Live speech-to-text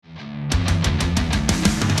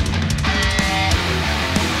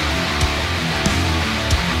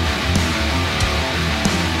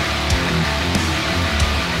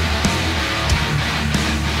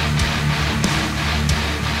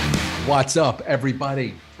What's up,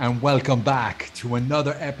 everybody, and welcome back to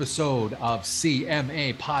another episode of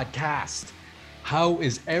CMA Podcast. How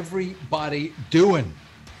is everybody doing?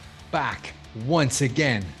 Back once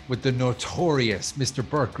again with the notorious Mr.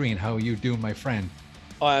 Burt Green. How are you doing, my friend?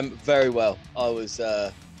 I am very well. I was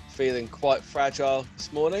feeling quite fragile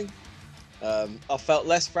this morning. I felt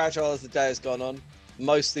less fragile as the day has gone on,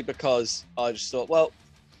 mostly because I just thought, well,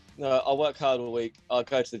 I work hard all week. I'll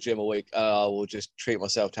go to the gym all week. I will just treat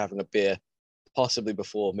myself to having a beer, possibly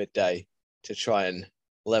before midday, to try and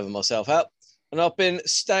level myself out. And I've been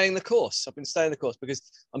staying the course. Because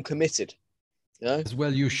I'm committed. You know? As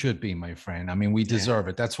well, you should be, my friend. I mean, we deserve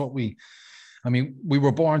it. That's what we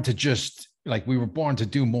were born to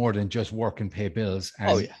do more than just work and pay bills.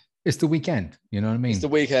 And it's the weekend. You know what I mean? It's the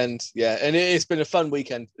weekend. Yeah. And it's been a fun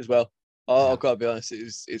weekend as well. I've got to be honest.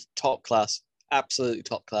 It's top class. Absolutely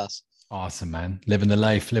top class. Awesome, man. Living the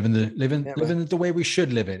life, living it the way we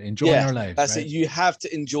should live it, enjoying our lives. That's right? It. You have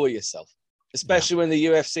to enjoy yourself, especially when the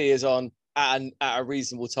UFC is on at a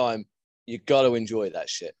reasonable time. You got to enjoy that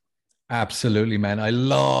shit. Absolutely, man. I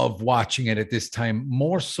love watching it at this time,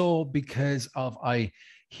 more so because I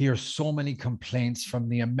hear so many complaints from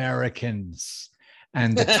the Americans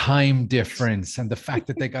and the time difference and the fact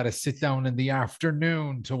that they got to sit down in the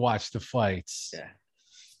afternoon to watch the fights. Yeah.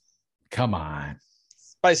 Come on.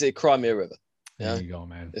 It's basically Crimea River. There you go,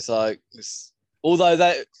 man. Although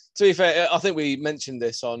to be fair, I think we mentioned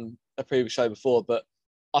this on a previous show before, but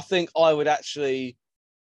I think I would actually,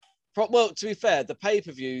 to be fair, the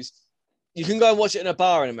pay-per-views, you can go and watch it in a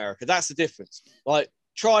bar in America. That's the difference. Like,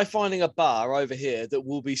 try finding a bar over here that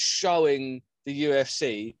will be showing the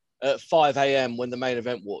UFC at 5 a.m. when the main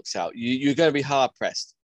event walks out. You're going to be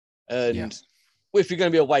hard-pressed. And if you're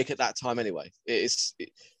going to be awake at that time anyway,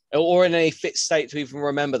 or in a fit state to even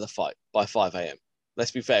remember the fight by 5 a.m.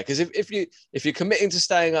 Let's be fair. Because if you're committing to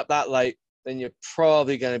staying up that late, then you're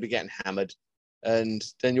probably going to be getting hammered. And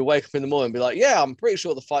then you'll wake up in the morning and be like, yeah, I'm pretty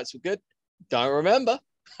sure the fights were good. Don't remember.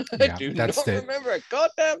 Yeah, Do not remember a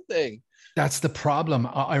goddamn thing. That's the problem.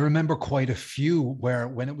 I remember quite a few where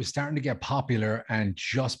when it was starting to get popular and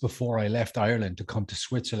just before I left Ireland to come to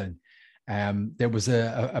Switzerland, there was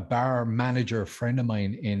a bar manager friend of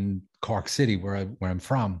mine in Cork City, where I'm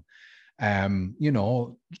from.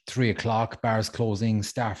 3 o'clock, bars closing,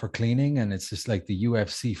 staff are cleaning, and it's just like the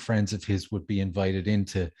UFC friends of his would be invited in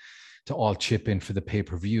to all chip in for the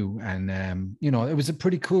pay-per-view. And it was a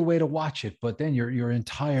pretty cool way to watch it, but then your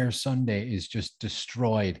entire Sunday is just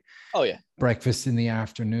destroyed. Oh yeah. Breakfast in the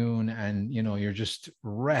afternoon, and you're just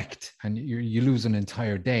wrecked, and you lose an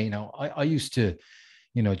entire day. Now I used to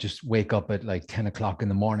just wake up at like 10 o'clock in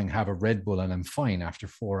the morning, have a Red Bull, and I'm fine after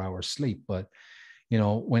 4 hours sleep. But,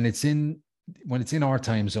 when it's in our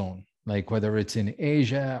time zone, like whether it's in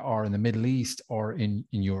Asia or in the Middle East or in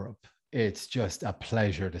Europe, it's just a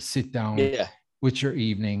pleasure to sit down with your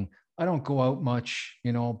evening. I don't go out much,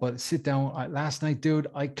 but sit down. Last night, dude,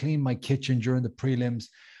 I cleaned my kitchen during the prelims.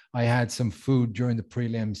 I had some food during the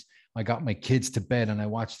prelims. I got my kids to bed and I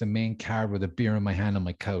watched the main card with a beer in my hand on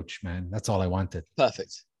my couch, man. That's all I wanted.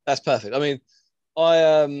 Perfect. That's perfect. I mean, I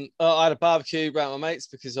had a barbecue around my mates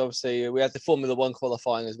because obviously we had the Formula One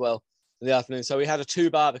qualifying as well in the afternoon. So we had a 2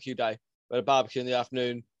 barbecue day. We had a barbecue in the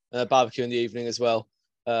afternoon and a barbecue in the evening as well.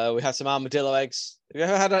 We had some armadillo eggs. Have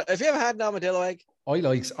you ever had an armadillo egg? I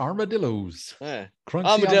like armadillos. Yeah. Crunchy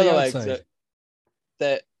armadillo on the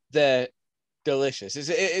eggs. They're delicious.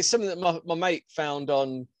 It's something that my mate found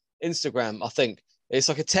on Instagram, I think. It's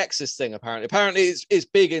like a Texas thing, apparently. Apparently, it's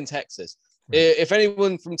big in Texas. Right. If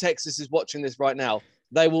anyone from Texas is watching this right now,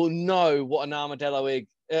 they will know what an armadillo egg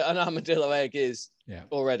is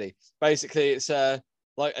already. Basically, it's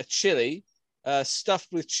like a chili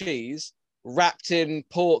stuffed with cheese, wrapped in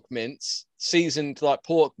pork mince, seasoned like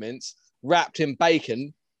pork mince, wrapped in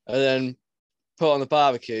bacon, and then put on the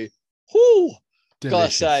barbecue. Whoo!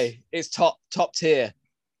 Gotta say, it's top tier.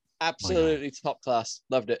 Absolutely top class.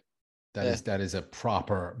 Loved it. That is a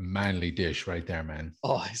proper manly dish right there, man.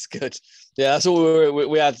 Oh, it's good. Yeah, that's all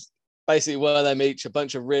we had. Basically, one of them each, a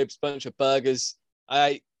bunch of ribs, bunch of burgers. I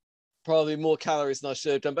ate probably more calories than I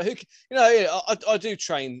should have done, but I do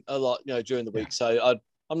train a lot, during the week, so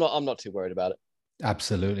I'm not too worried about it.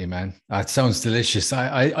 Absolutely, man. That sounds delicious.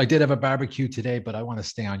 I did have a barbecue today, but I want to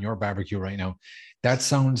stay on your barbecue right now. That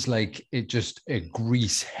sounds like a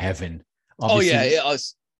grease heaven. Obviously, it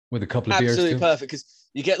was with a couple of beers. Absolutely perfect, because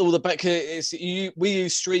you get all the bacon. We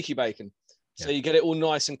use streaky bacon, so you get it all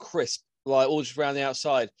nice and crisp, like all just around the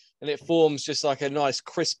outside, and it forms just like a nice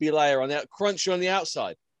crispy layer on the crunchy on the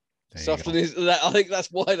outside. Soft on I think that's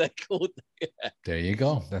why they called it. There you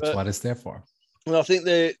go. That's what it's there for. Well, I think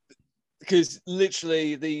because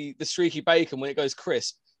literally the streaky bacon, when it goes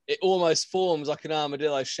crisp, it almost forms like an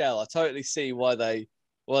armadillo shell. I totally see why they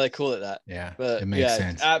call it that. Yeah, But it makes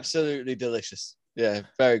sense. Absolutely delicious. Yeah,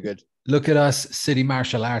 very good. Look at us, City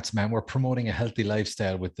Martial Arts, man. We're promoting a healthy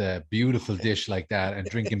lifestyle with a beautiful dish like that and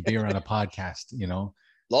drinking beer on a podcast, you know.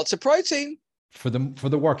 Lots of protein. For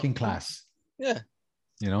the working class. Yeah.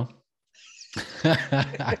 You know.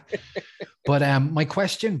 But my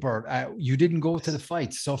question, Bert, you didn't go to the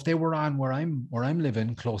fights. So if they were on where I'm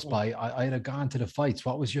living close by, I'd have gone to the fights.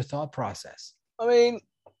 What was your thought process? I mean,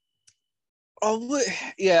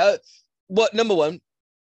 what number one,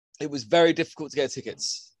 it was very difficult to get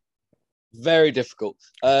tickets. Very difficult.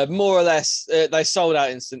 More or less, they sold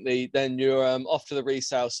out instantly. Then you're off to the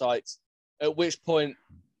resale sites. At which point,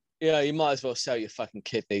 you might as well sell your fucking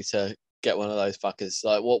kidney to get one of those fuckers.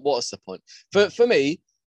 Like, what's the point? For me,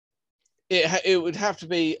 it would have to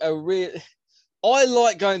be a real. I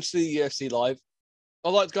like going to the UFC live. I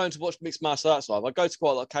like going to watch mixed martial arts live. I go to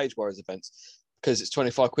quite a lot of Cage Warriors events because it's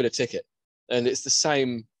 25 quid a ticket, and it's the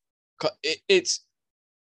same. It's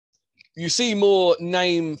you see more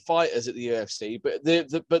name fighters at the UFC, but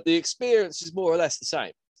the experience is more or less the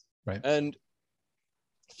same. Right. And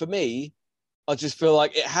for me, I just feel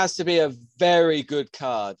like it has to be a very good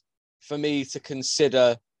card for me to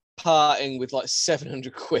consider parting with like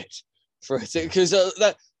 700 quid for it. Because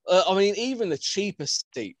I mean, even the cheapest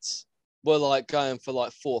seats were like going for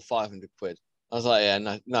like 400 or 500 quid. I was like,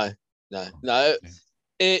 yeah, no.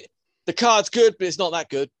 The card's good, but it's not that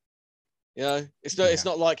good. It's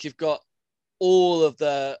not like you've got all of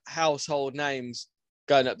the household names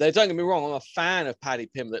going up there. Don't get me wrong, I'm a fan of Paddy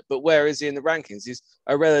Pimblett, but where is he in the rankings? He's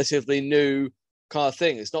a relatively new kind of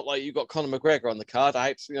thing. It's not like you've got Conor McGregor on the card. I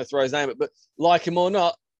hate to throw his name up, but like him or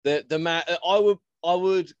not, the man, I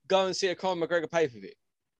would go and see a Conor McGregor pay-per-view.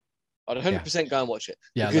 I'd 100% go and watch it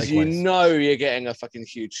because likewise. You're getting a fucking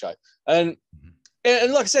huge show. And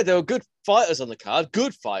like I said, there were good fighters on the card,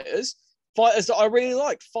 good fighters that I really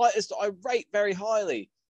liked, fighters that I rate very highly.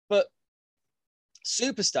 But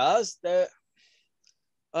superstars,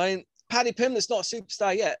 Paddy Pimblett's not a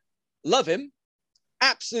superstar yet. Love him,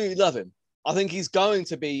 absolutely love him. I think he's going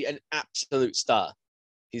to be an absolute star.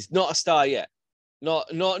 He's not a star yet, not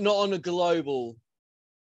on a global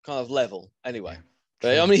kind of level anyway.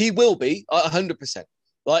 But I mean, he will be 100%.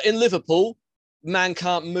 Like in Liverpool, man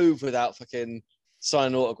can't move without fucking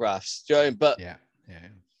signing autographs. Do you know what I mean? But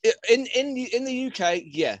in the UK,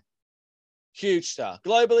 yeah, huge star.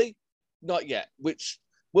 Globally, not yet, which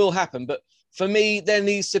will happen. But for me, there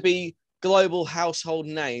needs to be global household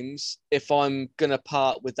names if I'm going to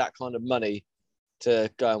part with that kind of money to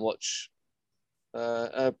go and watch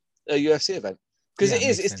a UFC event. Because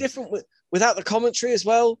it's different without the commentary as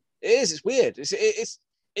well. It's weird.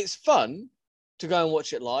 It's fun to go and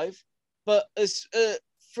watch it live. But as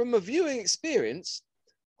from a viewing experience,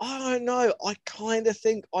 I don't know. I kind of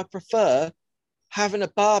think I prefer having a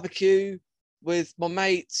barbecue with my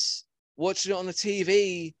mates, watching it on the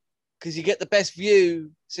TV, because you get the best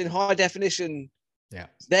view. It's in high definition. Yeah.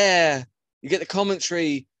 It's there. You get the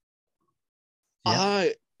commentary. Yeah.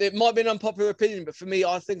 It might be an unpopular opinion, but for me,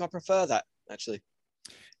 I think I prefer that, actually.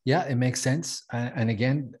 Yeah, it makes sense. And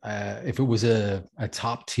again, if it was a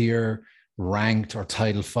top tier ranked or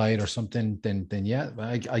title fight or something, then yeah,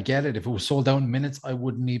 I get it. If it was sold out in minutes, I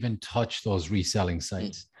wouldn't even touch those reselling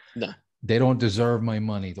sites. No. They don't deserve my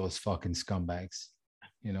money, those fucking scumbags,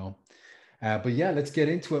 But yeah, let's get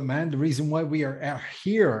into it, man. The reason why we are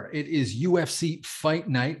here, it is UFC Fight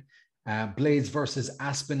Night. Blades versus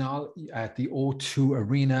Aspinall at the O2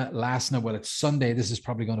 Arena last night. Well, it's Sunday. This is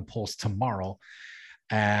probably going to post tomorrow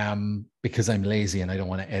because I'm lazy and I don't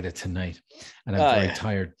want to edit tonight. And I'm very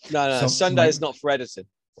tired. No, so Sunday is not for editing.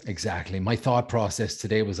 Exactly. My thought process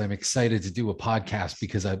today was I'm excited to do a podcast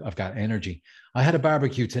because I've got energy. I had a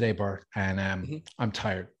barbecue today, Bert, and I'm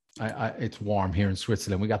tired. It's warm here in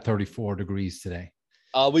Switzerland. We got 34 degrees today.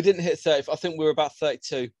 We didn't hit 30. I think we were about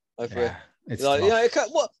 32 over here. It's like,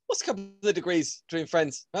 what's a couple of degrees between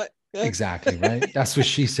friends, right? Yeah. Exactly, right? That's what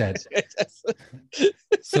she said.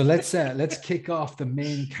 So let's kick off the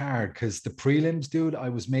main card, because the prelims, dude, I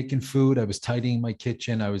was making food, I was tidying my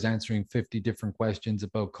kitchen, I was answering 50 different questions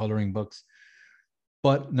about coloring books,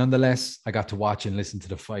 but nonetheless, I got to watch and listen to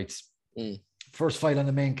the fights. First fight on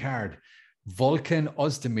the main card, Volkan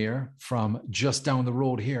Ozdemir from just down the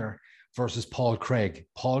road here versus Paul Craig.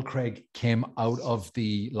 Paul Craig came out of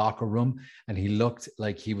the locker room and he looked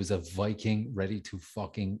like he was a Viking ready to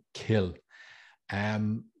fucking kill.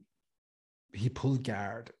 He pulled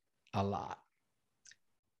guard a lot.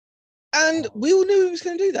 And we all knew he was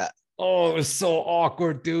going to do that. Oh, it was so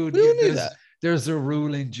awkward, dude. We all knew that. there's a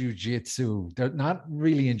rule in jiu-jitsu. They're not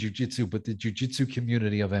really in jiu-jitsu, but the jiu-jitsu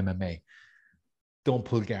community of MMA. Don't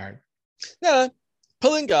pull guard. No,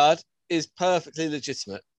 pulling guard is perfectly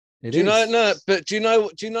legitimate. It do you is. know? No, but do you know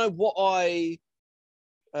what I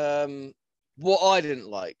didn't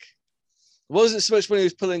like? It wasn't so much when he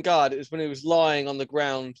was pulling guard. It was when he was lying on the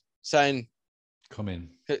ground saying, "Come in."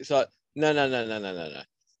 It's like, no.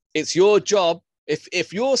 It's your job.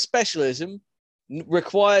 If your specialism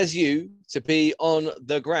requires you to be on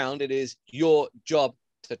the ground, it is your job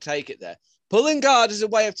to take it there. Pulling guard is a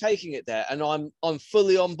way of taking it there, and I'm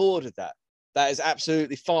fully on board with that. That is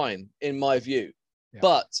absolutely fine in my view. Yeah.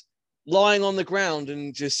 But lying on the ground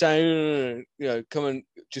and just saying, come and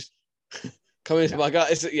just come into my gut.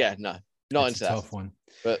 Not into that. Tough one.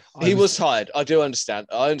 But he was tired. I do understand.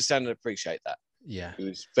 I understand and appreciate that. Yeah, he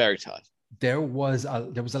was very tired. There was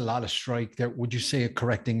a lot of strike there. Would you say a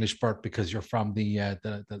correct English, Bert, because you're from the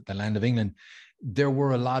land of England? There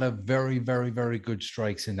were a lot of very, very, very good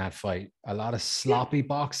strikes in that fight. A lot of sloppy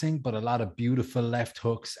boxing, but a lot of beautiful left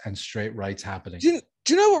hooks and straight rights happening. Do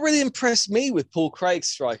you know what really impressed me with Paul Craig's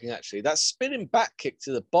striking? Actually, that spinning back kick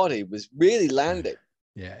to the body was really landing.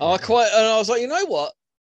 Yeah. I was like, you know what?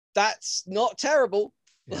 That's not terrible.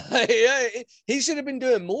 Yeah. He should have been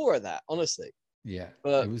doing more of that, honestly. Yeah,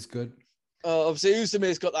 but it was good. Obviously,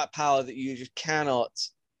 Uzdomir's got that power that you just can't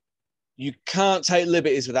take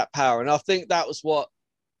liberties with that power. And I think that was what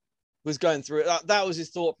was going through it. That was his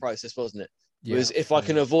thought process, wasn't it? Yeah, was if I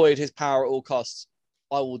can avoid his power at all costs,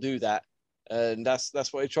 I will do that. And that's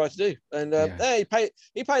what he tried to do. And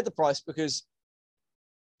he paid the price because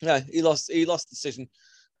he lost the decision.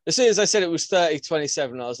 As soon as I said it was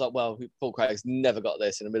 30-27, I was like, well, Paul Craig's never got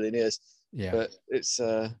this in a million years. Yeah. But it's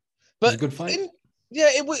a good fight.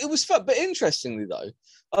 It was fun. But interestingly though,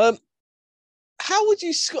 how would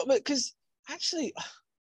you score? Because actually,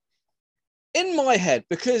 in my head,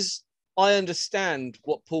 because I understand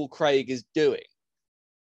what Paul Craig is doing,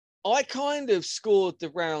 I kind of scored the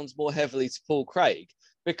rounds more heavily to Paul Craig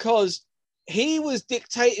because he was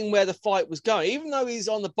dictating where the fight was going. Even though he's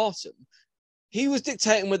on the bottom, he was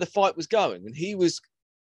dictating where the fight was going, and he was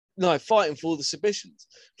fighting for the submissions.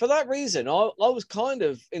 For that reason, I was kind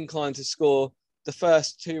of inclined to score the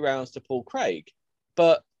first 2 rounds to Paul Craig,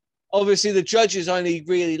 but obviously the judges only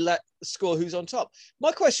really let score who's on top.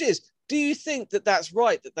 My question is, do you think that that's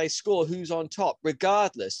right, that they score who's on top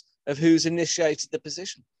regardless of who's initiated the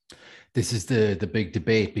position? This is the big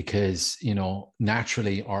debate because,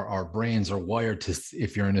 naturally our brains are wired to,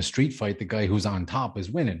 if you're in a street fight, the guy who's on top is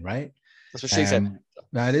winning, right? That's what she said.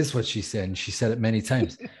 That is what she said, and she said it many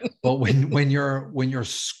times. But when you're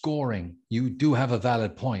scoring, you do have a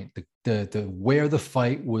valid point. The where the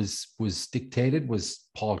fight was dictated was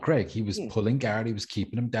Paul Craig. He was pulling guard. He was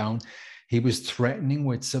keeping him down. He was threatening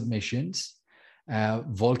with submissions.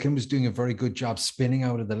 Volkan was doing a very good job spinning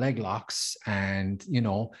out of the leg locks, and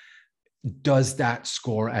does that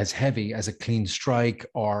score as heavy as a clean strike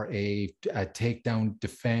or a takedown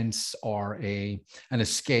defense or an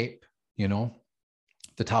escape?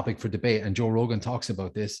 The topic for debate, and Joe Rogan talks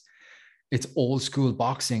about this. It's old school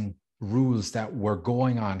boxing rules that were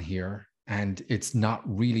going on here, and it's not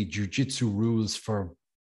really jiu-jitsu rules for,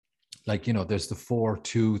 there's the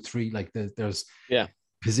 4-2-3, there's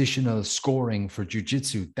positional scoring for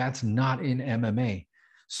jiu-jitsu. That's not in MMA.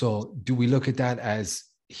 So do we look at that as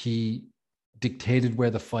he dictated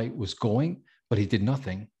where the fight was going, but he did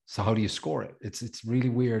nothing? So how do you score it? It's really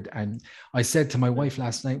weird. And I said to my wife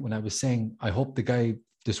last night when I was saying, I hope the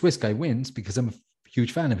Swiss guy wins because I'm a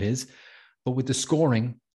huge fan of his, but with the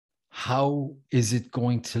scoring, how is it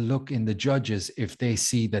going to look in the judges if they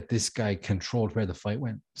see that this guy controlled where the fight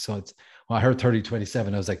went? So I heard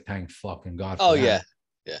 30-27. I was like, thank fucking God. Oh, that.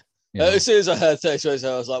 Yeah. As soon as I heard 30-27,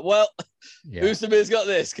 I was like, well, Uzdomir's got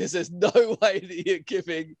this because there's no way that you're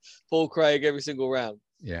giving Paul Craig every single round.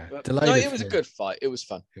 Yeah. It was a good fight. It was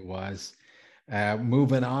fun. It was.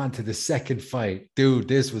 Moving on to the second fight. Dude,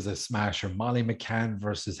 this was a smasher. Molly McCann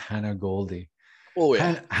versus Hannah Goldie. Oh,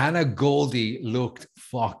 yeah. Hannah Goldie looked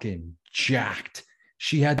fucking jacked.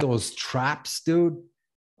 She had those traps, dude.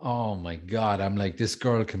 Oh, my God. I'm like, this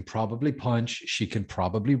girl can probably punch. She can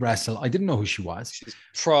probably wrestle. I didn't know who she was. She's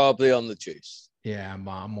probably on the juice. Yeah,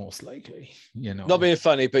 most likely. Not being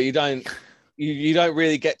funny, but you don't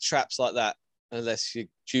really get traps like that unless you're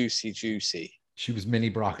juicy. She was mini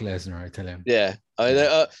Brock Lesnar, I tell him. Yeah.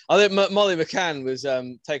 I think Molly McCann was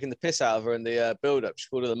taking the piss out of her in the build-up. She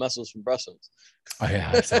called her the muscles from Brussels. Oh,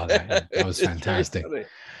 yeah, I saw that. Yeah. That was fantastic.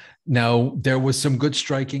 Now, there was some good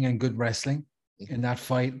striking and good wrestling in that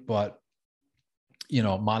fight, but,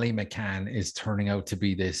 Molly McCann is turning out to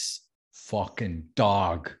be this fucking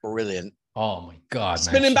dog. Brilliant. Oh my God, man.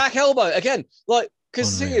 Spinning back elbow again. Like,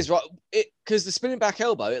 because the thing Unreal. is, right, because the spinning back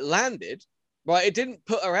elbow, it landed, right? It didn't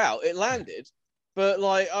put her out, it landed. But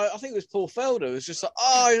like, I think it was Paul Felder. It was just like,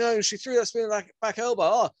 oh, you know, she threw that spinning back elbow.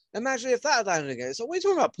 Oh, imagine if that had landed again. So what are you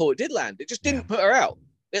talking about, Paul? It did land. It just didn't put her out.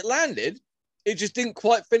 It landed. It just didn't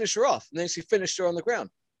quite finish her off. And then she finished her on the ground.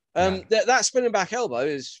 That spinning back elbow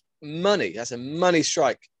is money. That's a money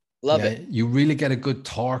strike. Love it. You really get a good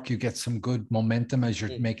torque. You get some good momentum as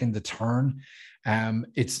you're making the turn.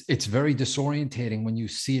 It's very disorientating when you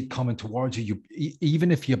see it coming towards you.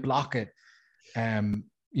 Even if you block it,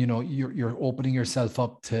 you know, you're opening yourself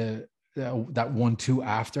up to that 1-2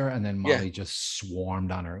 after, and then Molly just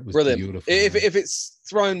swarmed on her. It was brilliant. Beautiful. If it's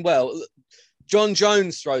thrown well, John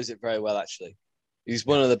Jones throws it very well. Actually, he's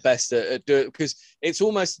one of the best at doing it, because it's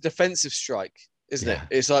almost a defensive strike, isn't it?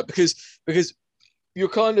 It's like because you're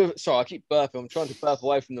kind of sorry. I keep burping. I'm trying to burp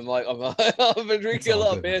away from the mic. I've been drinking a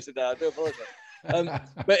lot of beer today. I do apologize.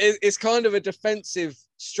 But it's kind of a defensive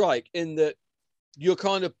strike in that you're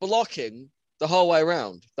kind of blocking the whole way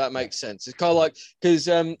around. That makes sense. It's kind of like, because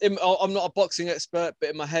I'm not a boxing expert,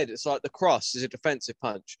 but in my head, it's like the cross is a defensive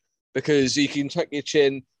punch, because you can tuck your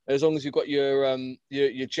chin as long as you've got your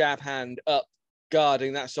jab hand up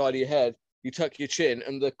guarding that side of your head. You tuck your chin,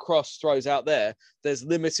 and the cross throws out there. There's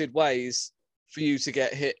limited ways for you to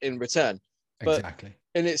get hit in return. But, exactly.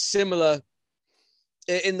 And it's similar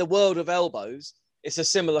in the world of elbows. It's a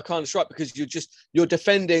similar kind of strike, because you're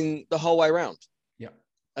defending the whole way around.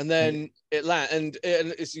 And then it lands,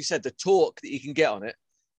 and as you said, the torque that you can get on it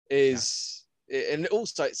is, and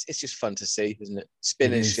also it's just fun to see, isn't it?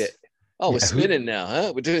 Spinning shit. Oh, we're spinning now,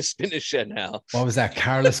 huh? We're doing spinning shit now. What was that?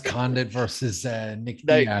 Carlos Condit versus Nick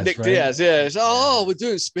Diaz. Nick Diaz, yeah. Oh, we're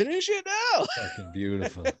doing spinning shit now. Fucking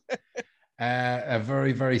beautiful. A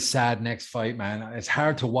very, very sad next fight, man. It's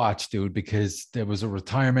hard to watch, dude, because there was a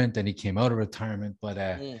retirement, and he came out of retirement. But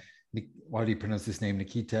what do you pronounce this name?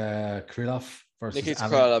 Nikita Krylov versus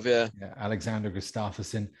Alexander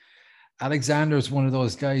Gustafsson. Alexander is one of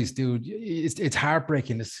those guys, dude. It's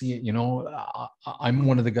heartbreaking to see it. You know, I'm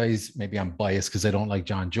one of the guys. Maybe I'm biased because I don't like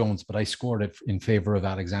John Jones, but I scored it in favor of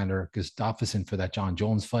Alexander Gustafsson for that John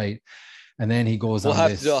Jones fight. And then he goes on. We'll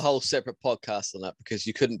have to do a whole separate podcast on that, because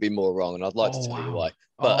you couldn't be more wrong, and I'd like to tell you why.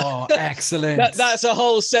 But excellent! That's a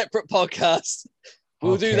whole separate podcast.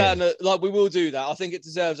 We'll do that. We will do that. I think it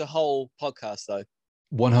deserves a whole podcast, though.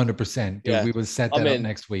 100%. Dude, we will set that up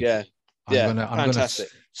next week. Yeah. I'm gonna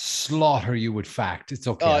slaughter you with fact. It's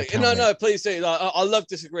okay. No, please do. I love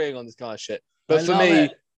disagreeing on this kind of shit. But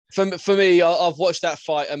for me, I've watched that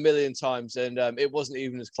fight a million times, and it wasn't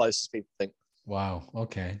even as close as people think. Wow.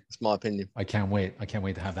 Okay. It's my opinion. I can't wait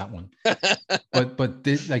to have that one. but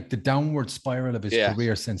the downward spiral of his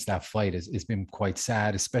career since that fight has been quite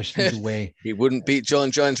sad, especially the way he wouldn't beat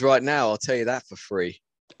John Jones right now. I'll tell you that for free.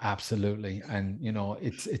 Absolutely. And you know,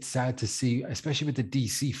 it's sad to see, especially with the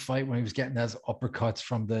DC fight, when he was getting those uppercuts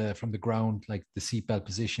from the ground, like the seatbelt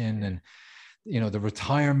position, and you know, the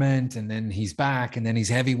retirement, and then he's back, and then he's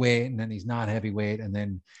heavyweight, and then he's not heavyweight, and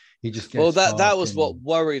then he just gets that was what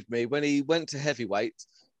worried me when he went to heavyweight,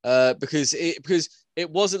 because it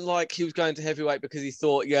wasn't like he was going to heavyweight because he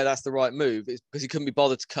thought, that's the right move. It's because he couldn't be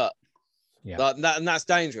bothered to cut. Yeah, and that's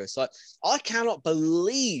dangerous. Like, I cannot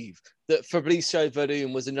believe that Fabricio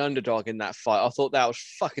Verdum was an underdog in that fight. I thought that was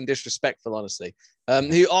fucking disrespectful, honestly. I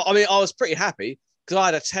was pretty happy because I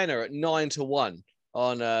had a tenner at 9-1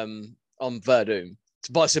 on Verdum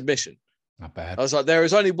by submission. Not bad. I was like, there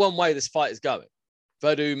is only one way this fight is going.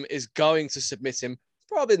 Verdum is going to submit him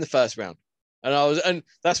probably in the first round. And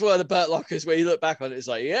that's one of the Burt Lockers where you look back on it, it's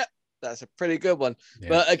like, that's a pretty good one. Yeah.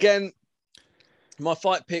 But again, my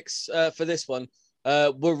fight picks for this one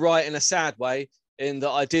were right in a sad way, in that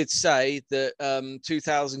I did say that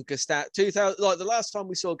 2000, like the last time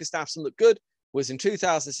we saw Gustafsson look good was in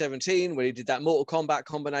 2017 when he did that Mortal Kombat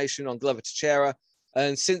combination on Glover Teixeira.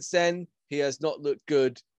 And since then, he has not looked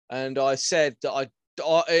good. And I said that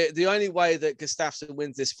the only way that Gustafsson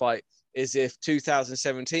wins this fight is if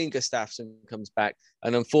 2017 Gustafsson comes back.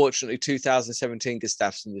 And unfortunately, 2017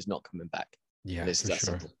 Gustafsson is not coming back. Yeah, for sure.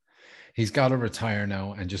 Simple. He's got to retire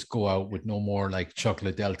now and just go out with no more like Chuck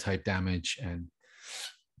Liddell type damage. And,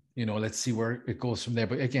 you know, let's see where it goes from there.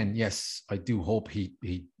 But again, yes, I do hope he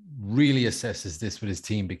really assesses this with his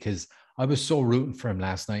team, because I was so rooting for him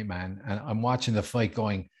last night, man. And I'm watching the fight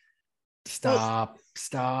going, stop.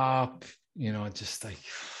 You know, just like,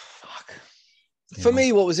 fuck. For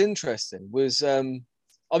me, what was interesting was, I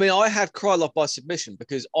had Krylov by submission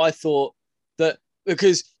because I thought that,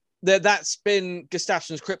 because that's been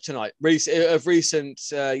Gustafsson's kryptonite of recent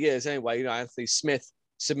years anyway. You know, Anthony Smith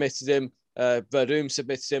submitted him, Verdum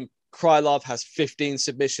submitted him. Krylov has 15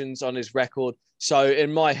 submissions on his record. So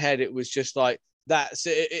in my head, it was just like, that's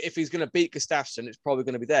if he's going to beat Gustafsson, it's probably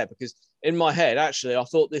going to be there, because in my head, actually, I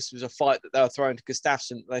thought this was a fight that they were throwing to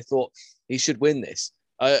Gustafsson. They thought he should win this.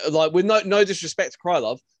 Like, with no disrespect to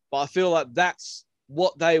Krylov, but I feel like that's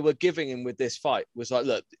what they were giving him with this fight, was like,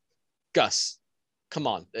 look, Gus, come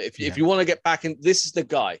on. If you want to get back in, this is the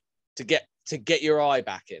guy to get your eye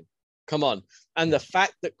back in. Come on. And the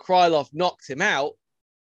fact that Krylov knocked him out,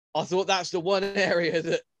 I thought that's the one area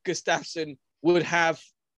that Gustafsson would have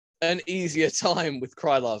an easier time with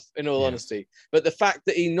Krylov, in all honesty. But the fact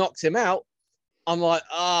that he knocked him out, I'm like,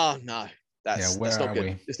 oh no, that's not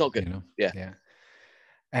good. It's not good. You know? Yeah.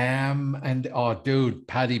 And dude,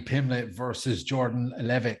 Paddy Pimblett versus Jordan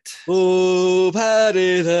Levitt. Oh,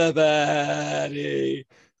 Paddy the Baddy.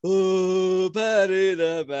 Oh, Paddy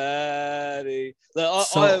the Baddy.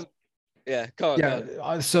 Go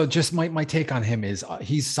on. So just my take on him is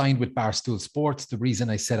he's signed with Barstool Sports. The reason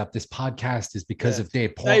I set up this podcast is because of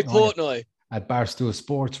Dave Portnoy at Barstool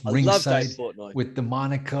Sports, ringside with the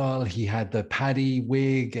monocle. He had the Paddy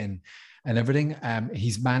wig and everything.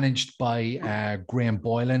 He's managed by Graham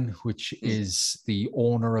Boylan, which is the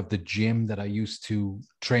owner of the gym that I used to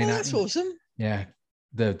train at. That's awesome. Yeah,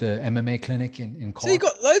 the MMA clinic in Cork. So you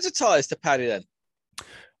got loads of ties to Paddy then?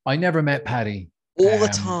 I never met Paddy. All the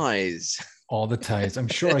ties. All the ties. I'm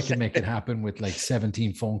sure I can make it happen with like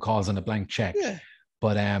 17 phone calls and a blank check. Yeah.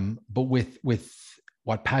 But with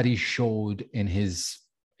what Paddy showed in his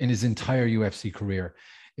entire UFC career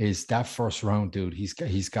is that first round, dude. He's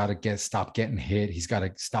got to stop getting hit. He's got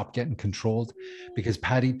to stop getting controlled, because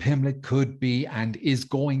Paddy Pimblett could be and is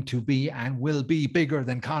going to be and will be bigger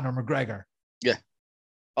than Conor McGregor. Yeah,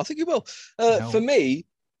 I think he will. For me,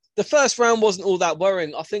 the first round wasn't all that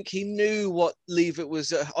worrying. I think he knew what Leavitt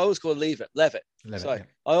was. I always call it Levitt. So yeah.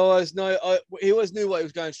 I always know. He always knew what he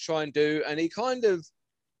was going to try and do, and he kind of.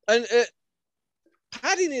 And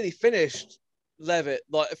Paddy nearly finished Levitt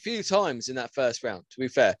like a few times in that first round. To be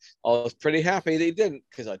fair, I was pretty happy that he didn't,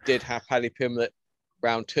 because I did have Paddy Pimblett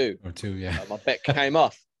round 2. Or 2, yeah. My bet came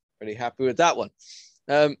off. Pretty happy with that one.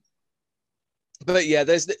 But yeah,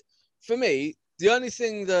 for me, the only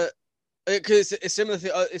thing that. Because it's similar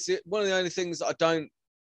thing. It's one of the only things that I don't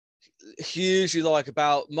hugely like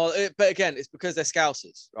about. But again, it's because they're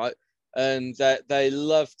Scousers, right? And that they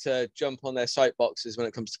love to jump on their soapboxes when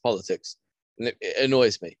it comes to politics, and it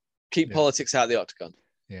annoys me. Keep politics out of the octagon.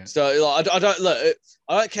 Yeah. So like, I don't look.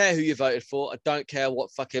 I don't care who you voted for. I don't care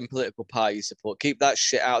what fucking political party you support. Keep that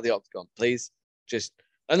shit out of the octagon, please. Just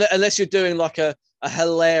unless you're doing like a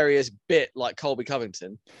hilarious bit like Colby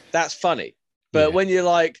Covington, that's funny. But when you're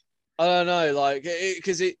like, I don't know, like,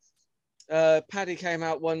 because Paddy came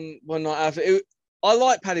out one night after. I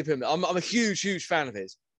like Paddy Pimblett. I'm a huge fan of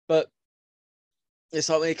his. But it's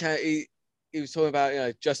like when he was talking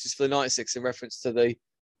about, justice for the 96 in reference to the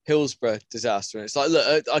Hillsborough disaster, and it's like,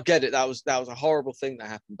 look, I get it. That was a horrible thing that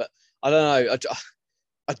happened, but I don't know.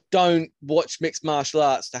 I don't watch mixed martial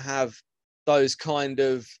arts to have those kind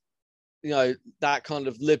of, that kind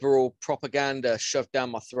of liberal propaganda shoved down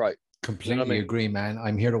my throat. Completely agree, man.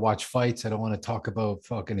 I'm here to watch fights. I don't want to talk about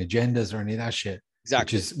fucking agendas or any of that shit.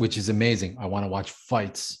 Exactly. Which is amazing. I want to watch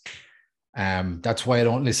fights. That's why I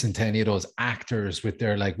don't listen to any of those actors with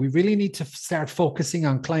their like, we really need to start focusing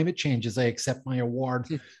on climate change as I accept my award.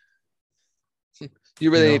 You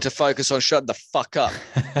really need to focus on shutting the fuck up.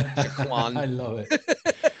 I love it.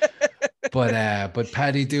 But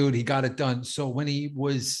Paddy, dude, he got it done. So when he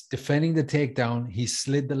was defending the takedown, he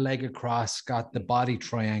slid the leg across, got the body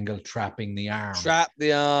triangle trapping the arm. Trap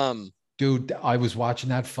the arm. Dude, I was watching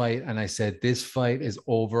that fight and I said, this fight is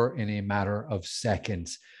over in a matter of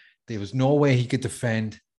seconds. There was no way he could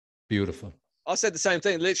defend. Beautiful. I said the same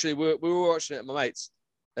thing. Literally, we were watching it at my mates.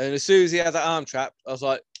 And as soon as he had that arm trapped, I was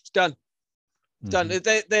like, it's done. It's done.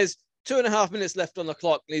 There's 2.5 minutes left on the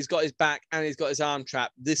clock, and he's got his back and he's got his arm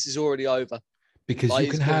trapped. This is already over. Because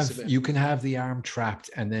you can have the arm trapped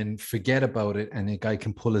and then forget about it, and the guy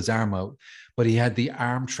can pull his arm out. But he had the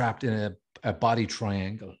arm trapped in a body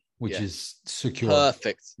triangle, which is secure.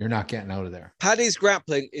 Perfect. You're not getting out of there. Paddy's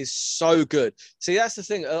grappling is so good. See, that's the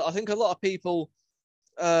thing. I think a lot of people,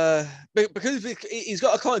 because he's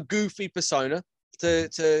got a kind of goofy persona,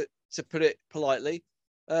 to put it politely,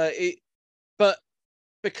 but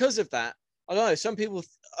because of that, I don't know, some people,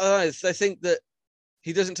 they think that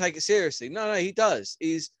he doesn't take it seriously. No, he does.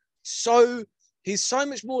 He's so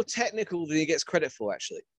much more technical than he gets credit for,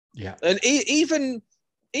 actually. Yeah. And even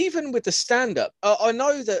with the stand-up, I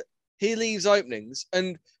know that he leaves openings,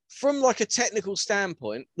 and from like a technical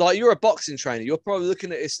standpoint, like you're a boxing trainer, you're probably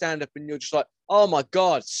looking at his stand-up and you're just like, oh my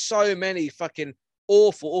God, so many fucking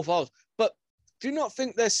awful. But do you not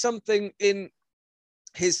think there's something in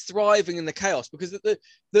his thriving in the chaos? Because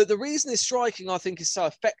the reason his striking, I think, is so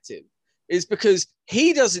effective is because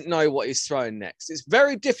he doesn't know what he's throwing next. It's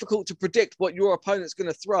very difficult to predict what your opponent's going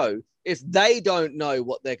to throw if they don't know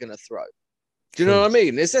what they're going to throw. Do you know what I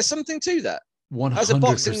mean? Is there something to that?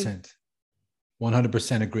 100%.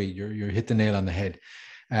 100% agree. You're hit the nail on the head.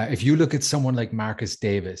 If you look at someone like Marcus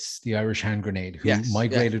Davis, the Irish hand grenade, who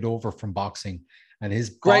migrated over from boxing, and his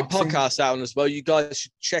great podcast out on as well. You guys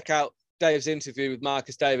should check out Dave's interview with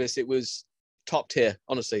Marcus Davis. It was top tier,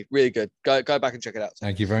 honestly, really good. Go back and check it out.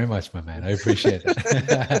 Thank you very much, my man. I appreciate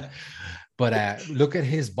it. But look at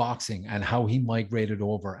his boxing and how he migrated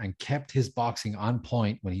over and kept his boxing on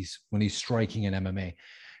point when he's striking in MMA.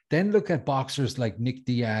 Then look at boxers like Nick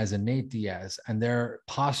Diaz and Nate Diaz, and their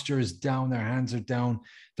posture is down, their hands are down.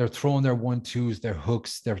 They're throwing their 1-2s, their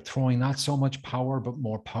hooks. They're throwing not so much power, but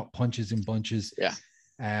more punches and bunches. Yeah.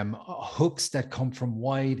 Hooks that come from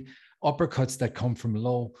wide, uppercuts that come from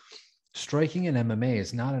low. Striking in MMA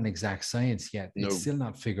is not an exact science yet. It's still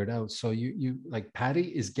not figured out. So you like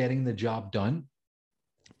Paddy is getting the job done,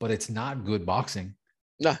 but it's not good boxing.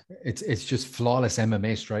 No, it's just flawless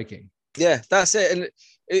MMA striking. Yeah, that's it. And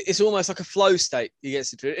it's almost like a flow state he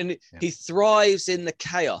gets into it. And he thrives in the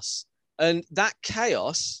chaos. And that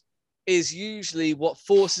chaos is usually what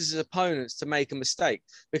forces his opponents to make a mistake.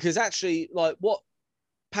 Because actually, like what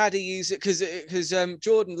Paddy used it, because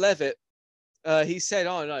Jordan Levitt, he said,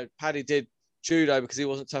 "Oh no, Paddy did judo because he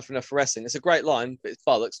wasn't tough enough for wrestling." It's a great line, but it's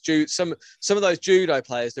bollocks. Some of those judo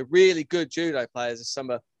players, the really good judo players, are some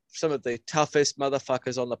of the toughest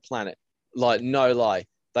motherfuckers on the planet. Like no lie,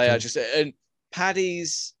 they are just. And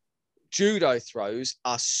Paddy's judo throws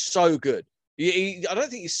are so good. I don't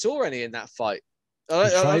think you saw any in that fight. He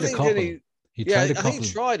tried a couple. I think he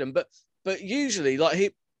tried them, but usually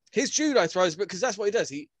like his judo throws, because that's what he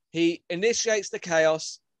does. He initiates the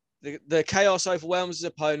chaos. The chaos overwhelms his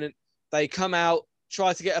opponent. They come out,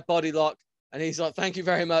 try to get a body lock, and he's like, "Thank you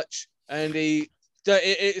very much." And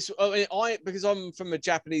because I'm from a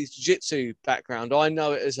Japanese jiu-jitsu background, I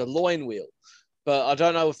know it as a loin wheel, but I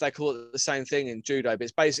don't know if they call it the same thing in judo. But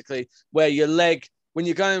it's basically where your leg, when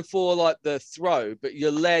you're going for like the throw, but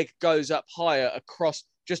your leg goes up higher across,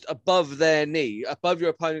 just above their knee, above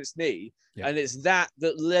your opponent's knee, and it's that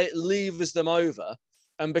levers them over.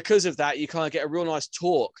 And because of that, you kind of get a real nice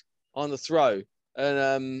torque on the throw.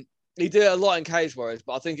 And he did it a lot in Cage Warriors,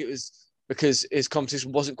 but I think it was because his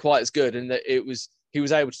competition wasn't quite as good, and that he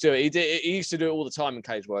was able to do it. He used to do it all the time in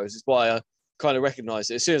Cage Warriors. It's why I kind of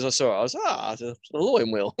recognized it. As soon as I saw it, I was, it's a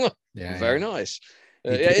loin wheel. Very nice.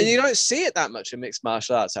 And you don't see it that much in mixed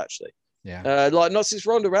martial arts, actually. Like not since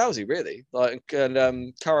Ronda Rousey, really. Like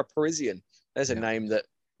and Cara Parisian. There's a name that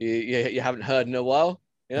you haven't heard in a while.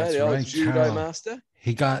 You know, the old judo master.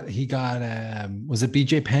 He got was it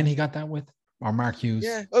BJ Penn he got that with, or Mark Hughes?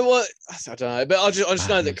 Yeah. Well, I don't know, but I just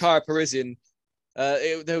know that Cara Parisian.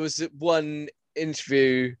 There was one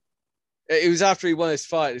interview. It was after he won his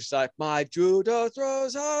fight. It's like, my judo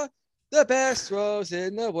throws are the best throws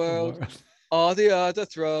in the world. All the other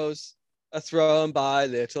throws are thrown by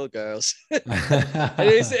little girls. But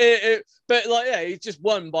like, yeah, he just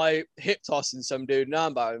won by hip tossing some dude and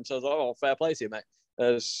armbar him. So I was like, oh, fair play to you, mate.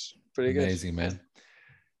 That's pretty good. Amazing, man.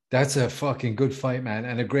 That's a fucking good fight, man.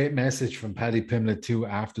 And a great message from Paddy Pimblett too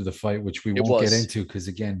after the fight, which we won't get into because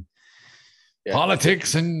again,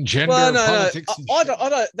 politics and gender. Well, politics. I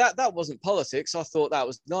don't. That wasn't politics. I thought that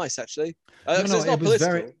was nice, actually.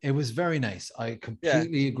 It was very nice. I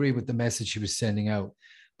completely agree with the message he was sending out.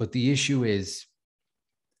 But the issue is,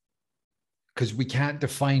 because we can't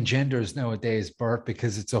define genders nowadays, Bert,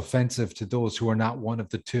 because it's offensive to those who are not one of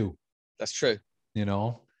the two. That's true. You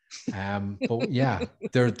know, but yeah,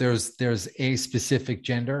 there's a specific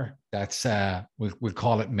gender that's we'll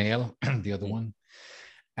call it male, the other one.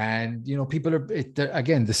 And, you know, people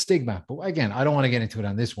again, the stigma, but again, I don't want to get into it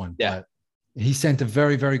on this one, but he sent a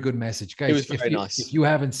very, very good message. Guys, it was very nice. If you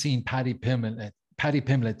haven't seen Paddy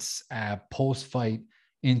Pimblett's post-fight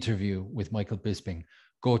interview with Michael Bisping,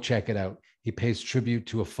 go check it out. He pays tribute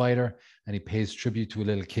to a fighter and he pays tribute to a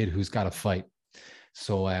little kid who's got a fight.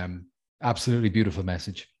 So absolutely beautiful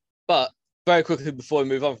message. But very quickly before we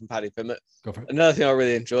move on from Paddy Pimblett, go for it. Another thing I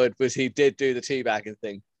really enjoyed was he did do the teabagging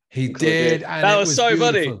thing. He did. And that was so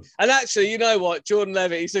funny. And actually, you know what? Jordan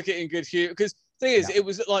Levitt, he took it in good humor. Because the thing is, it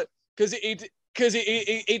was like, because he did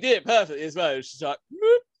it perfectly as well. It was just like,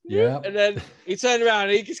 and then he turned around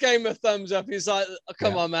and he just gave him a thumbs up. He's like, oh,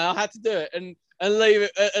 come on, man, I had to do it. And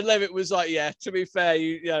Levitt was like, yeah, to be fair,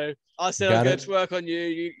 you know, I said I'm going to work on you.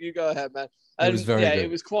 You go ahead, man. And it was very good.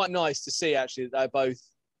 It was quite nice to see actually that they both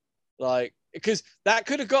like, because that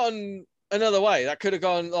could have gone another way. That could have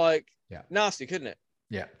gone like nasty, couldn't it?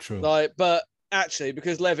 Yeah, true. Like, but actually,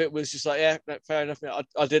 because Levitt was just like, yeah, no, fair enough.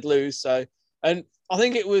 I did lose. So, and I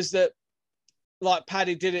think it was that, like,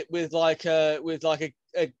 Paddy did it with like a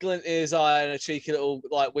glint in his eye and a cheeky little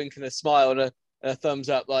like wink and a smile and a thumbs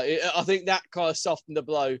up. Like, I think that kind of softened the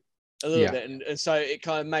blow a little bit, and so it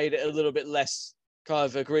kind of made it a little bit less kind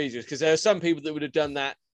of egregious, because there are some people that would have done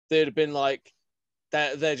that. They'd have been like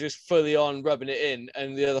that, they're just fully on rubbing it in,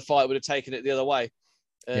 and the other fight would have taken it the other way.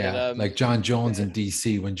 And, like John Jones in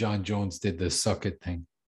DC, when John Jones did the suck it thing.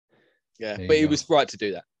 Yeah, but he was right to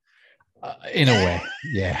do that. In a way,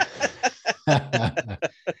 yeah.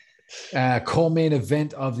 Co-main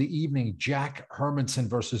event of the evening: Jack Hermanson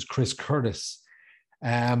versus Chris Curtis.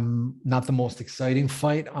 Not the most exciting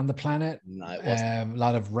fight on the planet. No, it wasn't. A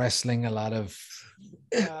lot of wrestling, a lot of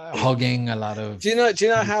hugging, a lot of. Do you know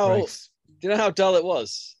how dull it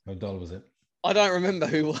was? How dull was it? I don't remember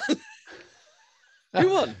who won. Who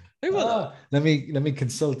won? Who won? Let me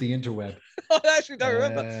consult the interweb. I actually don't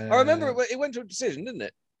remember. I remember it went to a decision, didn't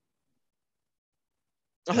it?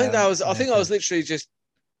 I think I was literally just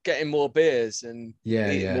getting more beers and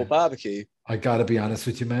eating more barbecue. I gotta be honest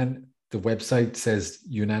with you, man. The website says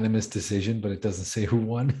unanimous decision, but it doesn't say who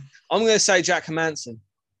won. I'm going to say Jack Hermanson.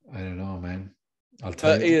 I don't know, man. I'll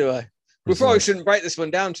tell you. Either way, we probably shouldn't break this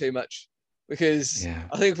one down too much, because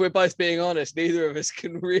I think if we're both being honest, neither of us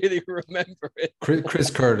can really remember it.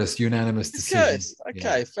 Chris Curtis, unanimous decision.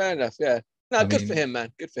 Okay, fair enough. Yeah. No, good for him,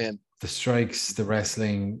 man. Good for him. The strikes, the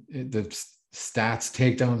wrestling, the stats: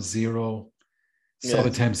 takedown 0, sub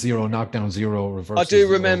attempt 0, knockdown 0, reverse. I do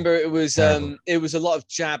remember it was a lot of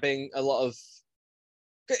jabbing, a lot of.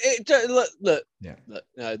 Look.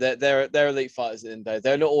 No, they're elite fighters at the end of the day.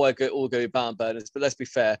 They're not all going to be barn burners, but let's be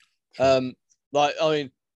fair.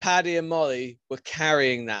 Paddy and Molly were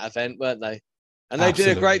carrying that event, weren't they? And they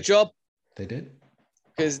did a great job. They did,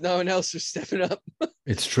 because no one else was stepping up.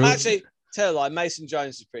 It's true. Actually, tell a lie, Mason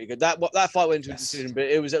Jones was pretty good. That fight went to a decision, but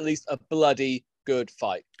it was at least a bloody good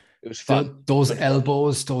fight. It was fun. Those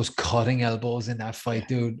elbows, those cutting elbows in that fight,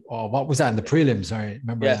 dude. Oh, what was that in the prelims? Sorry,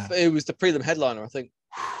 remember that? It was the prelim headliner, I think.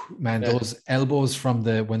 Man, those elbows from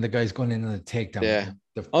when the guy's going in on the takedown. Yeah,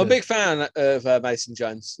 I'm a big fan of Mason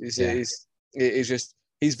Jones.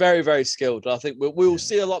 He's very, very skilled. I think we'll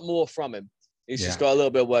see a lot more from him. He's just got a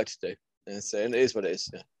little bit of work to do. And it is what it is.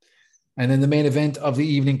 Yeah. And then the main event of the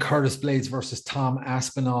evening: Curtis Blades versus Tom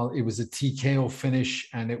Aspinall. It was a TKO finish,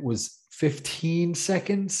 and it was 15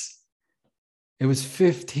 seconds. It was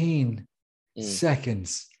 15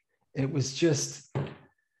 seconds. It was just.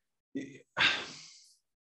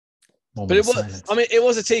 But it was. Silence. I mean, it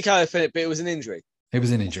was a TKO finish, but it was an injury. It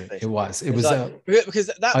was an injury. It was. It was because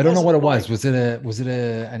that. I don't know what it was. Was it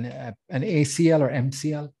an ACL or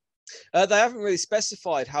MCL? They haven't really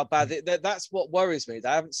specified how bad that's what worries me. They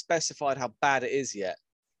haven't specified how bad it is yet,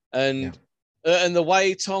 and the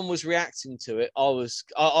way Tom was reacting to it, I was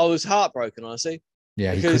heartbroken, honestly.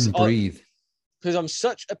 Yeah, he couldn't breathe. Because I'm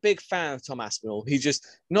such a big fan of Tom Aspinall. He just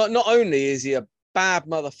not only is he a bad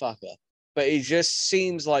motherfucker, but he just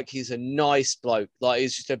seems like he's a nice bloke. Like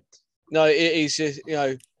he's just he's just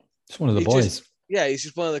just one of the boys. He's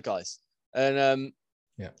just one of the guys, and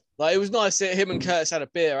like it was nice that him and Curtis had a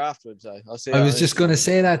beer afterwards. Though I was just going to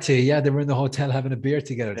say that to you. Yeah, they were in the hotel having a beer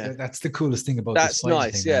together. Yeah. That's the coolest thing about this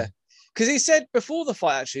fight. That's nice. Because he said before the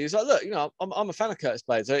fight, actually, he's like, look, I'm a fan of Curtis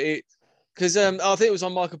Blades. Because I think it was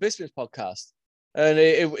on Michael Bisping's podcast, and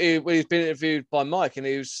he's been interviewed by Mike, and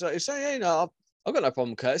he was saying, I've got no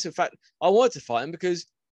problem with Curtis. In fact, I wanted to fight him because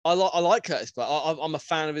I like Curtis, but I'm a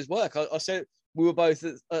fan of his work. I said we were both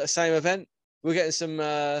at the same event. We were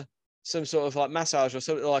getting some sort of like massage or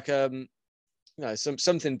something like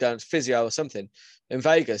something done, physio or something in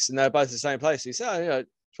Vegas, and they're both the same place. He said,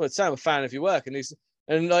 I'm a fan of your work, and he's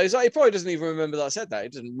like, he probably doesn't even remember that I said that. He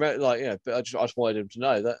doesn't but I just wanted him to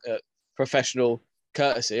know that professional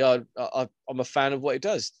courtesy. I'm a fan of what he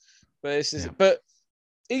does, but Tom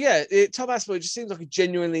Aspinall just seems like a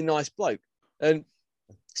genuinely nice bloke, and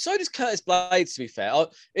so does Curtis Blades. To be fair,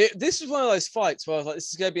 this was one of those fights where I was like, this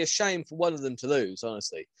is going to be a shame for one of them to lose,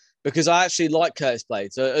 honestly. Because I actually like Curtis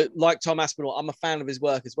Blades. Like Tom Aspinall, I'm a fan of his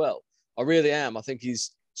work as well. I really am. I think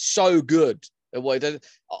he's so good at what he does.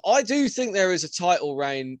 I do think there is a title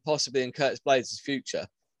reign possibly in Curtis Blades' future.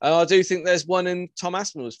 And I do think there's one in Tom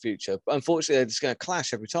Aspinall's future. But unfortunately, they're just going to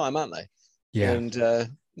clash every time, aren't they? Yeah. And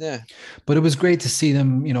But it was great to see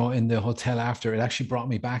them, in the hotel after. It actually brought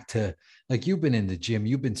me back to, like, you've been in the gym,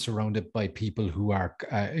 you've been surrounded by people who are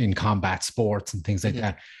in combat sports and things like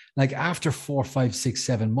that. Like after 4, 5, 6,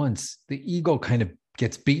 7 months, the ego kind of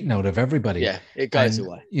gets beaten out of everybody. Yeah, it goes And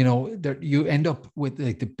away. you know, you end up with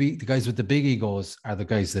like the guys with the big egos are the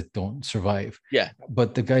guys that don't survive. Yeah,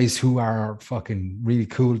 But the guys who are fucking really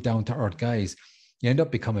cool, down to earth guys, you end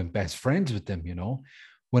up becoming best friends with them, you know.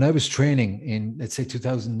 When I was training in, let's say,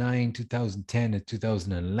 2009, 2010, and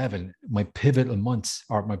 2011, my pivotal months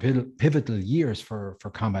or my pivotal years for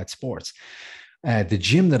combat sports, the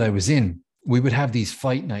gym that I was in, we would have these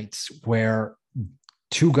fight nights where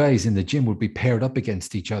two guys in the gym would be paired up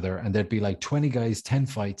against each other, and there'd be like 20 guys, 10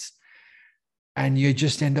 fights. And you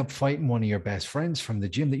just end up fighting one of your best friends from the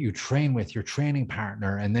gym that you train with, your training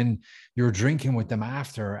partner, and then you're drinking with them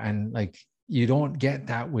after. And like, you don't get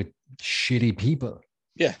that with shitty people.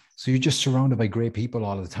 yeah, So you're just surrounded by great people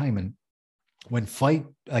all the time. And when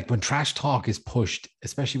trash talk is pushed,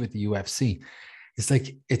 especially with the UFC, it's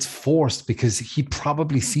like it's forced because he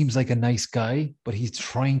probably seems like a nice guy, but he's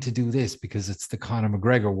trying to do this because it's the Conor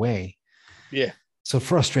McGregor way. yeah. So it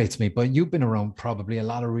frustrates me. But you've been around probably a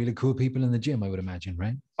lot of really cool people in the gym, I would imagine,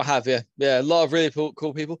 right? I have, yeah, a lot of really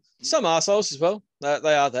cool people. Some assholes as well.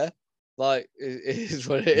 They are there. Like it is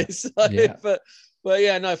what it is. Like, Yeah. But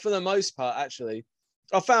yeah, no. For the most part, actually,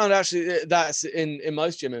 I found actually that's in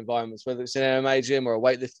most gym environments, whether it's an MMA gym or a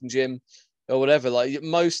weightlifting gym or whatever. Like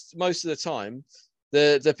most of the time,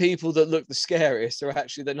 the people that look the scariest are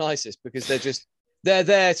actually the nicest because they're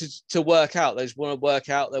there to work out. They just want to work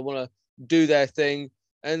out. They want to do their thing,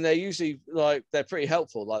 and they're usually like they're pretty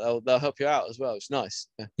helpful. Like they'll help you out as well. It's nice.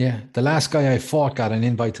 Yeah. The last guy I fought got an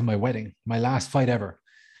invite to my wedding, my last fight ever.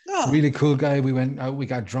 Oh, Really cool guy. We went out, we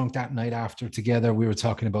got drunk that night after together. We were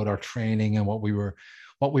talking about our training and what we were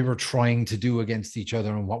trying to do against each other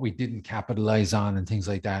and what we didn't capitalize on and things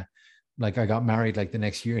like that. Like I got married like the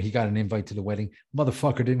next year. He got an invite to the wedding.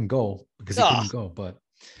 Motherfucker didn't go because he couldn't go. But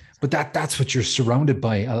that's what you're surrounded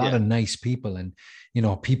by, a lot of nice people. And you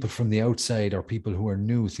know, people from the outside or people who are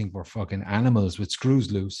new think we're fucking animals with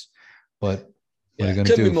screws loose. But what are you going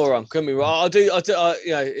to do? Couldn't be more wrong. Couldn't be wrong. I do.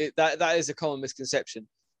 You know, that is a common misconception.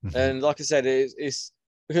 Mhm. And like I said, it's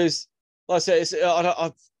because, like I said, it's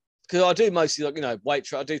because I do mostly like, you know,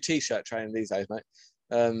 I do t-shirt training these days, mate.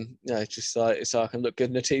 You know, just like so I can look good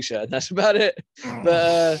in a t-shirt, and that's about it.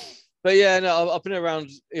 But yeah, no, I've been around,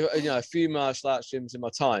 you know, a few martial arts gyms in my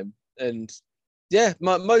time, and yeah,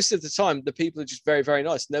 most of the time the people are just very, very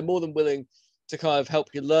nice, and they're more than willing to kind of help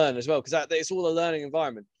you learn as well, because it's all a learning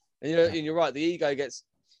environment. And you're right, the ego gets.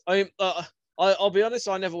 I mean, I'll be honest,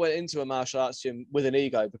 I never went into a martial arts gym with an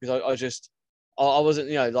ego because I wasn't,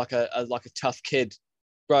 you know, like a tough kid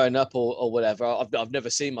growing up or whatever. I've never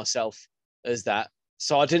seen myself as that,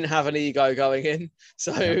 so I didn't have an ego going in.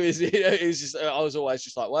 So it was just I was always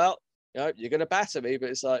just like, well, you know, you're gonna batter me, but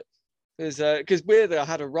it's like because weirdly I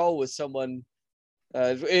had a role with someone.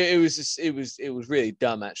 It was really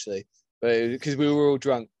dumb actually, but because we were all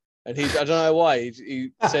drunk, and I don't know why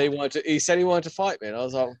he said he wanted to fight me, and I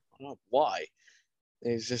was like, I don't know why.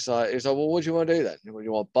 And he's just like, well, what do you want to do then? What do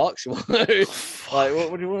you want to box? You want to like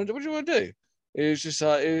what do you want to do? What do you want to do? He was just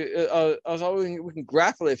like, I was like, we can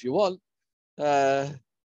grapple if you want. He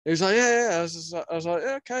was like, yeah. I was like,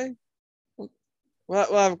 yeah, okay.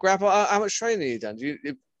 We'll have a grapple. How much training have you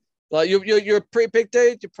done? You're a pretty big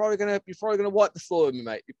dude. You're probably gonna wipe the floor with me,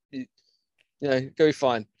 mate. You know, go be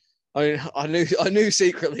fine. I mean, I knew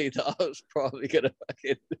secretly that I was probably gonna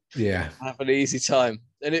fucking have an easy time,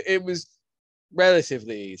 and it was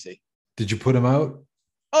relatively easy. Did you put him out?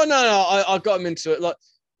 Oh no, I got him into it. Like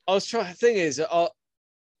I was trying. The thing is, I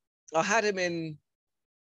had him in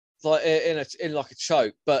like in like a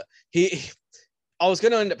choke, but I was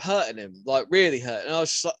going to end up hurting him, like really hurt, and I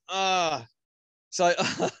was just like So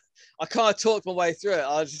I kind of talked my way through it.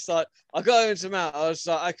 I was just like, I got him into the mount. I was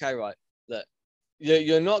like, okay, right, look,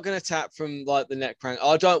 you're not going to tap from like the neck crank.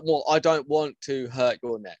 I don't want to hurt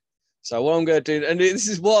your neck. So what I'm going to do, and this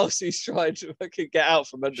is whilst he's trying to fucking get out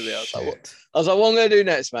from under me. I was like, what I'm going to do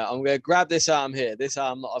next, mate? I'm going to grab this arm here, this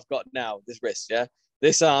arm that I've got now, this wrist, yeah.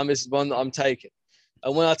 This arm is the one that I'm taking,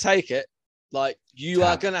 and when I take it, like you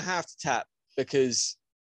are going to have to tap because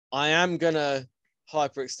I am going to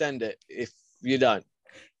hyperextend it if you don't.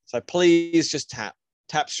 So please just tap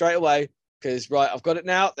straight away because right, I've got it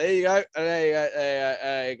now. There you go. And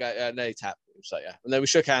there you go. And then he tapped. So yeah, and then we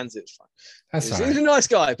shook hands. It was fine. He's a nice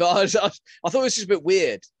guy, but I thought it was just a bit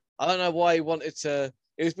weird. I don't know why he wanted to.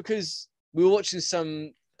 It was because we were watching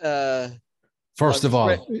some. First of all,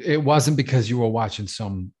 it wasn't because you were watching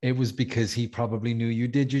some. It was because he probably knew you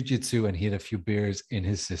did jiu-jitsu and he had a few beers in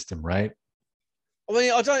his system, right? I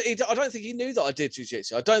mean, I don't think he knew that I did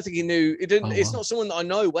jiu-jitsu. I don't think he knew. It didn't. It's not someone that I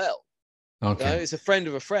know well. Okay, you know, it's a friend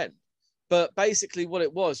of a friend. But basically, what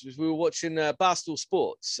it was we were watching Barstool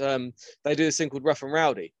Sports. They do this thing called Rough and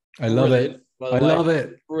Rowdy. I love it. I love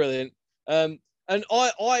it. Brilliant. And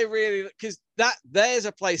I really, because there's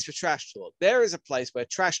a place for trash talk. There is a place where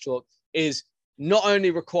trash talk is not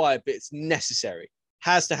only required, but it's necessary.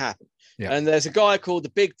 Has to happen. Yeah. And there's a guy called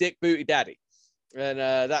the Big Dick Booty Daddy, and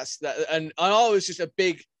that's that. And I was just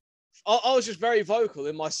I was just very vocal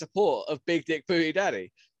in my support of Big Dick Booty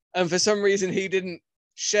Daddy, and for some reason he didn't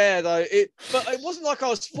share but it wasn't like I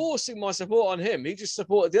was forcing my support on him. He just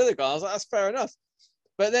supported the other guy. I was like, that's fair enough.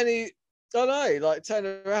 But then he, I don't know, like turned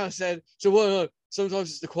around and said, so well, sometimes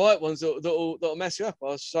it's the quiet ones that'll mess you up. I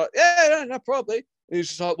was just like, yeah, no, probably. And he was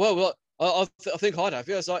just like, well, I think I'd have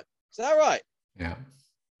you. I was like, is that right? Yeah.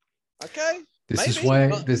 Okay. This is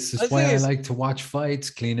why I like to watch fights,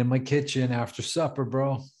 cleaning my kitchen after supper,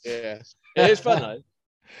 bro. Yeah. It's fun though.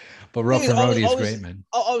 But Rough and Rowdy is great, man.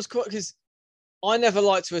 I was quite, because I never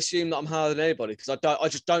like to assume that I'm harder than anybody, because I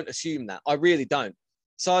just don't assume that. I really don't.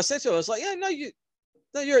 So I said to her, I was like, yeah, no,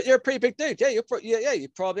 you're a pretty big dude. Yeah, you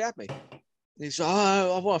probably have me. And he's like,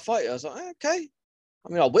 oh, I want to fight you. I was like, okay. I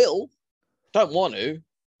mean, I will. Don't want to.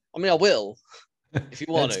 I mean, I will. If you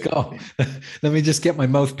want Let's go. Let me just get my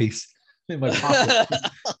mouthpiece in my pocket.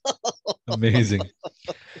 Amazing.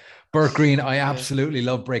 Bert Green, I absolutely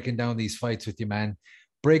love breaking down these fights with you, man.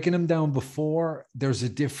 Breaking them down before, there's a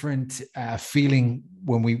different feeling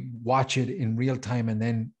when we watch it in real time and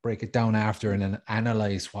then break it down after and then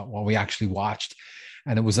analyze what we actually watched.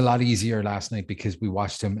 And it was a lot easier last night because we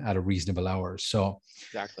watched them at a reasonable hour. So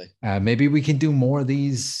exactly. Maybe we can do more of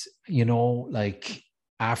these, like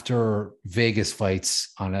after Vegas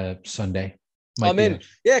fights on a Sunday.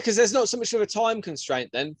 Yeah, because there's not so much of a time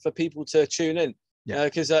constraint then for people to tune in. Yeah,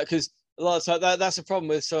 because a lot of time, that's a problem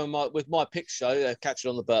with my pick show. Catch it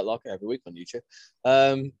on the Burt Locker every week on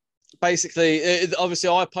YouTube. Basically, obviously,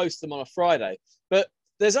 I post them on a Friday, but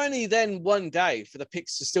there's only then one day for the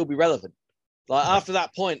picks to still be relevant. Like after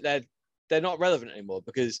that point, they're not relevant anymore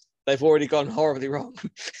because they've already gone horribly wrong.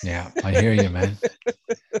 Yeah, I hear you, man.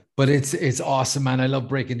 But it's awesome, man. I love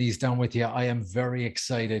breaking these down with you. I am very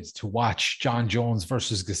excited to watch John Jones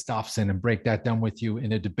versus Gustafsson and break that down with you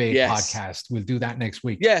in a debate podcast. We'll do that next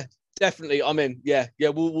week. Yeah, definitely. I'm in. Yeah.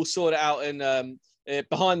 We'll sort it out in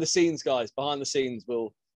behind the scenes, guys. Behind the scenes,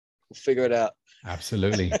 we'll figure it out.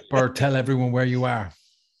 Absolutely. Bert, tell everyone where you are.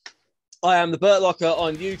 I am the Burt Locker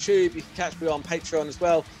on YouTube. You can catch me on Patreon as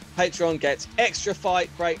well. Patreon gets extra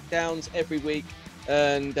fight breakdowns every week.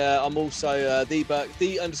 And I'm also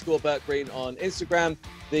the_Burt Green on Instagram,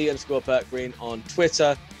 the_Burt Green on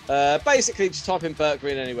Twitter. Basically, just type in Burt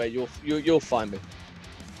Green anyway. You'll find me.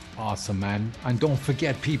 Awesome, man. And don't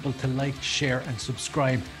forget, people, to like, share, and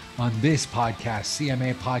subscribe on this podcast,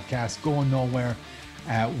 CMA Podcast, Going Nowhere.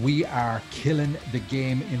 We are killing the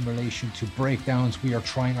game in relation to breakdowns. We are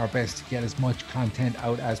trying our best to get as much content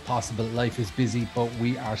out as possible. Life is busy, but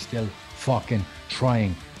we are still fucking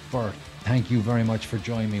trying. Bert, thank you very much for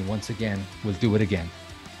joining me once again. We'll do it again.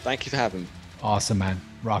 Thank you for having me. Awesome, man.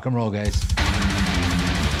 Rock and roll, guys.